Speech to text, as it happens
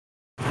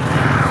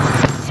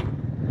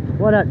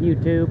What up,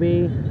 YouTube?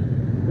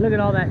 Look at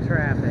all that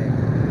traffic.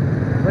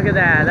 Look at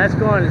that. That's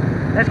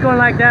going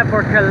like that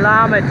for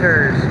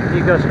kilometers if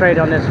you go straight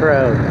on this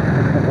road.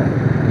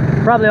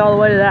 Probably all the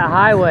way to that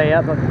highway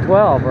up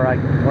 12 where I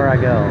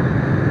go.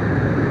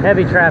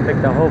 Heavy traffic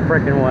the whole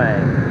freaking way.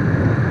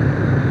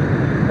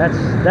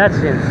 That's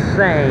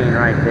insane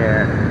right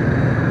there.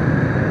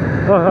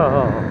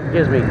 Oh,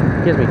 gives me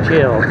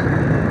chills.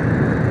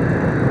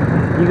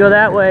 You go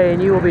that way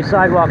and you will be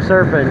sidewalk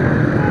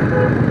surfing.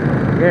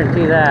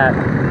 Guarantee that.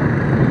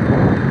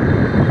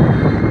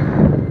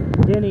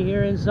 Denny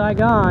here in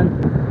Saigon.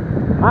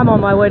 I'm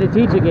on my way to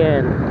teach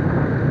again.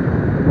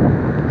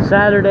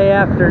 Saturday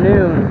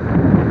afternoon.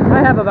 I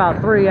have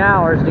about 3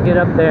 hours to get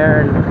up there,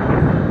 and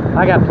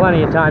I got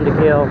plenty of time to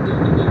kill.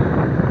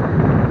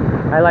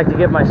 I like to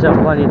give myself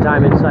plenty of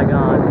time in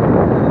Saigon.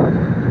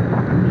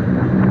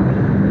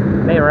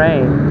 It may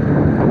rain.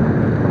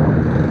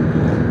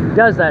 It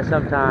does that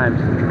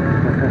sometimes.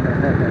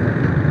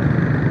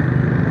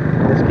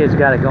 This kid's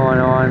got it going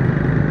on.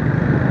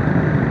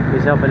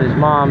 He's helping his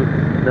mom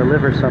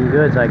deliver some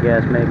goods, I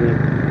guess, maybe.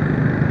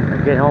 Or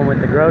get home with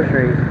the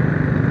groceries.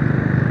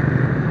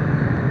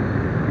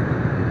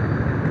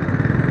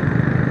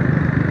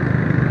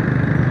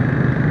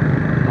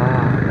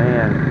 Oh,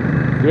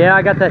 man. Yeah,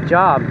 I got that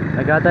job.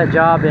 I got that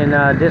job in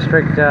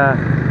District...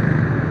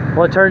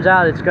 well, it turns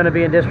out it's going to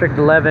be in District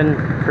 11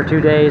 for 2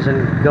 days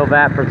and go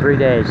back for 3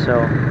 days.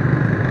 So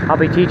I'll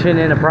be teaching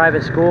in a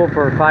private school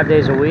for 5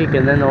 days a week,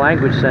 and then the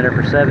language center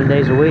for 7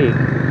 days a week.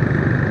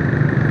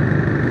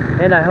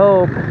 And I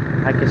hope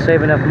I can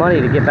save enough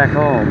money to get back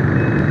home.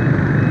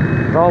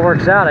 If it all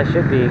works out, I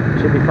should be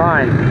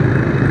fine.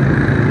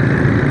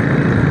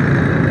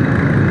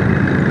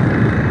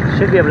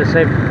 Should be able to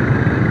save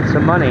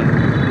some money.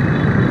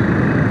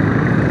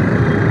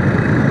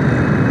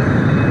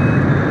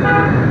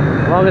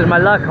 As long as my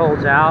luck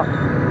holds out.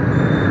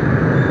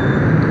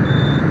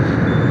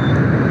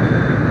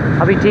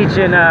 I'll be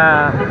teaching in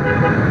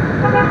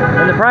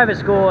the private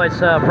school. It's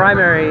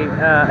primary,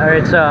 or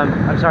it's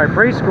I'm sorry,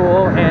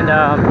 preschool and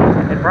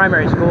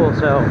primary school.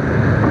 So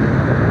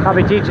I'll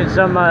be teaching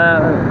some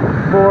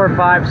 4,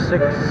 5,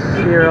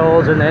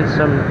 6-year-olds, and then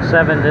some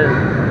 7 to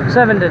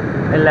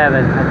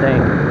 11, I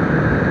think.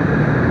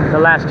 The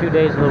last 2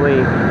 days of the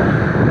week.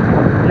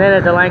 And then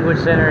at the language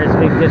center, it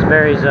just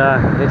varies.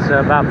 It's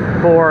about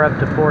 4 up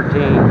to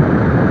 14,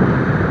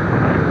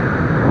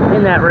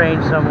 in that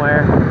range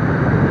somewhere.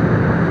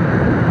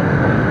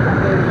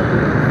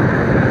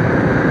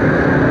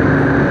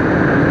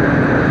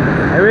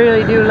 I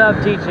really do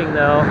love teaching,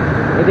 though.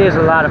 It is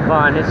a lot of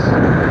fun. It's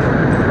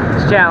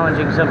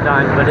challenging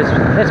sometimes, but it's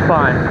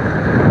fun.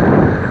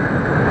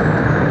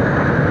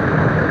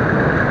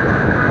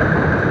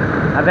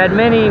 I've had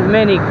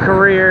many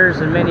careers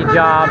and many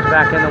jobs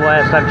back in the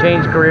West. I've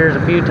changed careers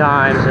a few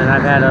times, and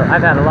I've had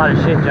a lot of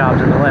shit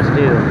jobs in the West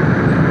too.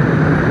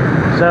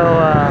 So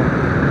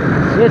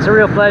it's a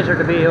real pleasure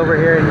to be over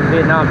here in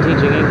Vietnam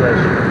teaching English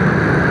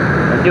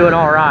and doing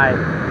all right.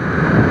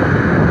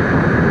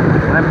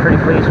 I'm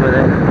pretty pleased with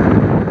it.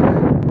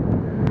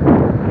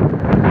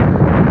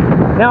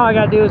 Now all I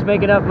gotta do is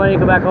make enough money to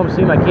go back home and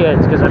see my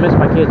kids, because I miss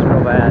my kids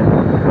real bad.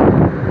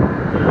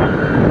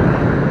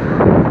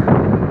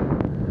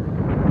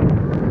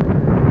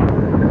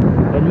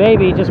 And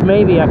maybe, just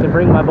maybe, I can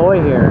bring my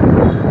boy here,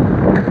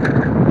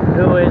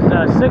 who is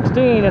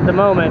 16 at the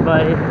moment,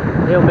 but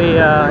he'll be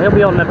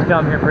old enough to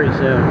come here pretty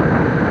soon.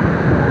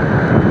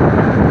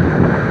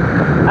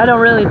 I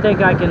don't really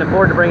think I can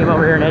afford to bring him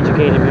over here and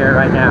educate him here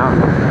right now.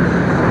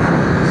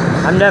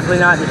 I'm definitely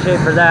not in shape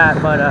for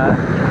that, but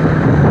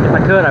if I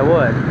could, I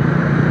would.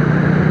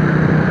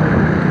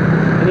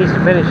 He needs to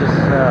finish his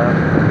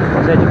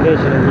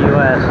education in the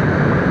U.S.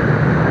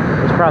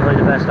 It's probably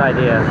the best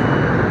idea.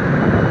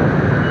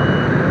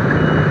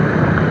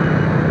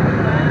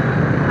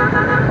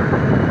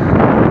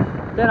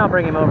 Then I'll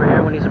bring him over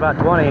here when he's about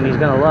 20, and he's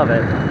going to love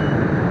it.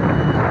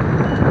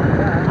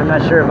 I'm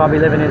not sure if I'll be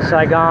living in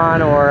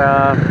Saigon or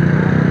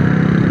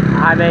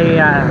I may,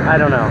 I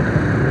don't know.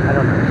 I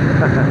don't know.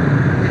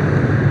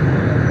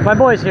 If my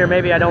boy's here,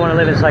 maybe I don't want to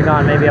live in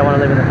Saigon. Maybe I want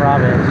to live in the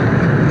province.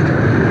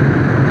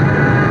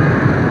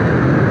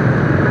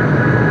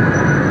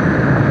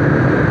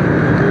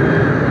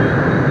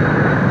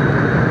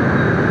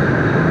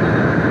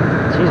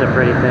 She's a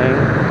pretty thing.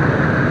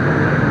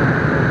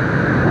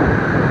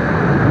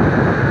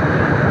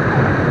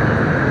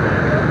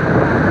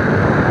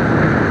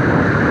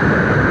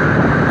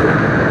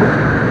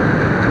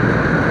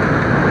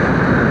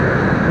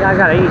 Yeah, I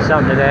gotta eat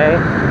something today.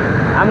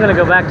 I'm gonna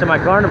go back to my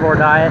carnivore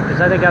diet because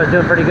I think I was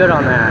doing pretty good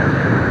on that. I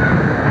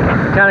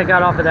kind of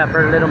got off of that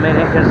for a little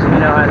minute because, you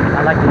know,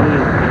 I like to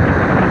eat.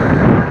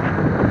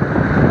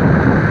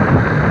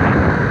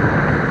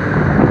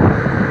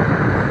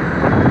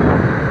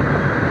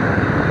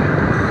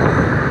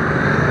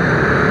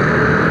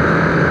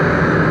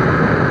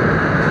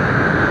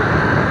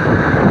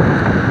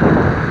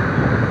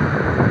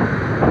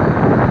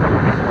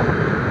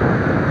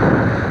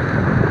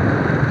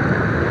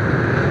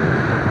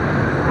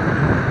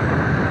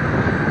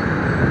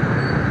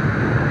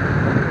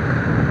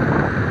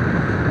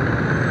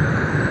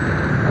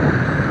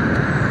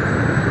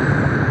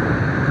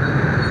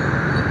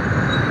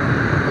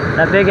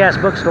 That big ass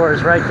bookstore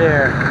is right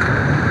there.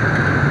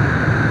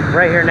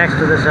 Right here next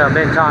to this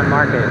Benton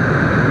market.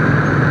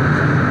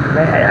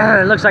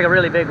 It looks like a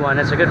really big one.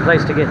 It's a good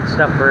place to get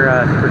stuff for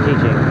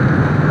teaching.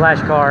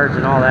 Flashcards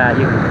and all that.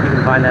 You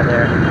can find that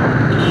there.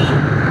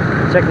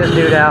 Check this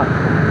dude out.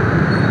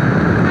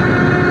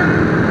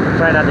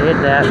 Try not to hit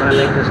that when I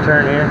make this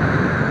turn here.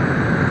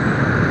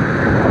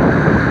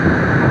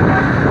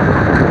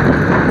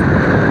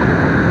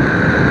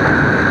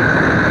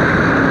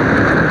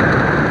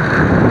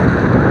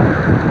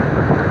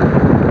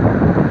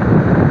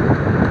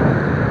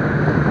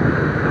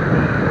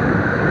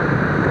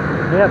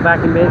 Yeah,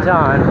 back in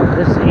Benton.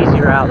 This is an easy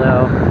route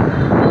though.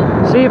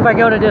 See, if I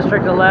go to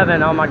District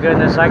 11, oh my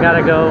goodness, I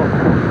gotta go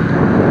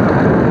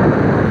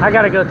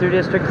through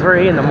District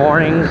 3 in the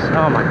mornings.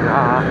 Oh my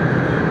god.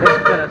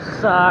 It's gonna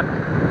suck.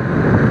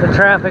 The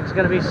traffic's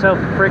gonna be so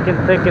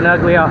freaking thick and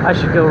ugly. I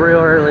should go real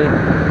early.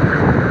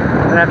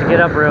 I'm gonna have to get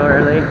up real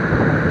early.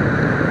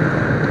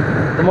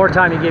 The more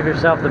time you give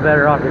yourself, the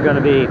better off you're gonna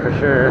be, for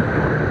sure.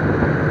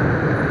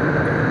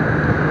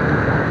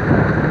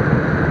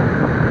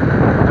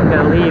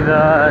 Leave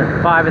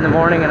 5 in the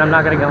morning, and I'm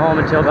not going to go home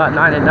until about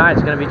 9 at night.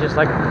 It's going to be just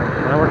like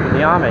when I worked in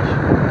the Amish.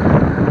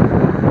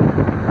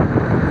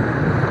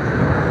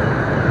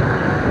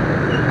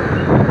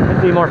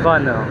 It'd be more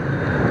fun though.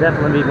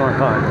 Definitely be more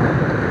fun.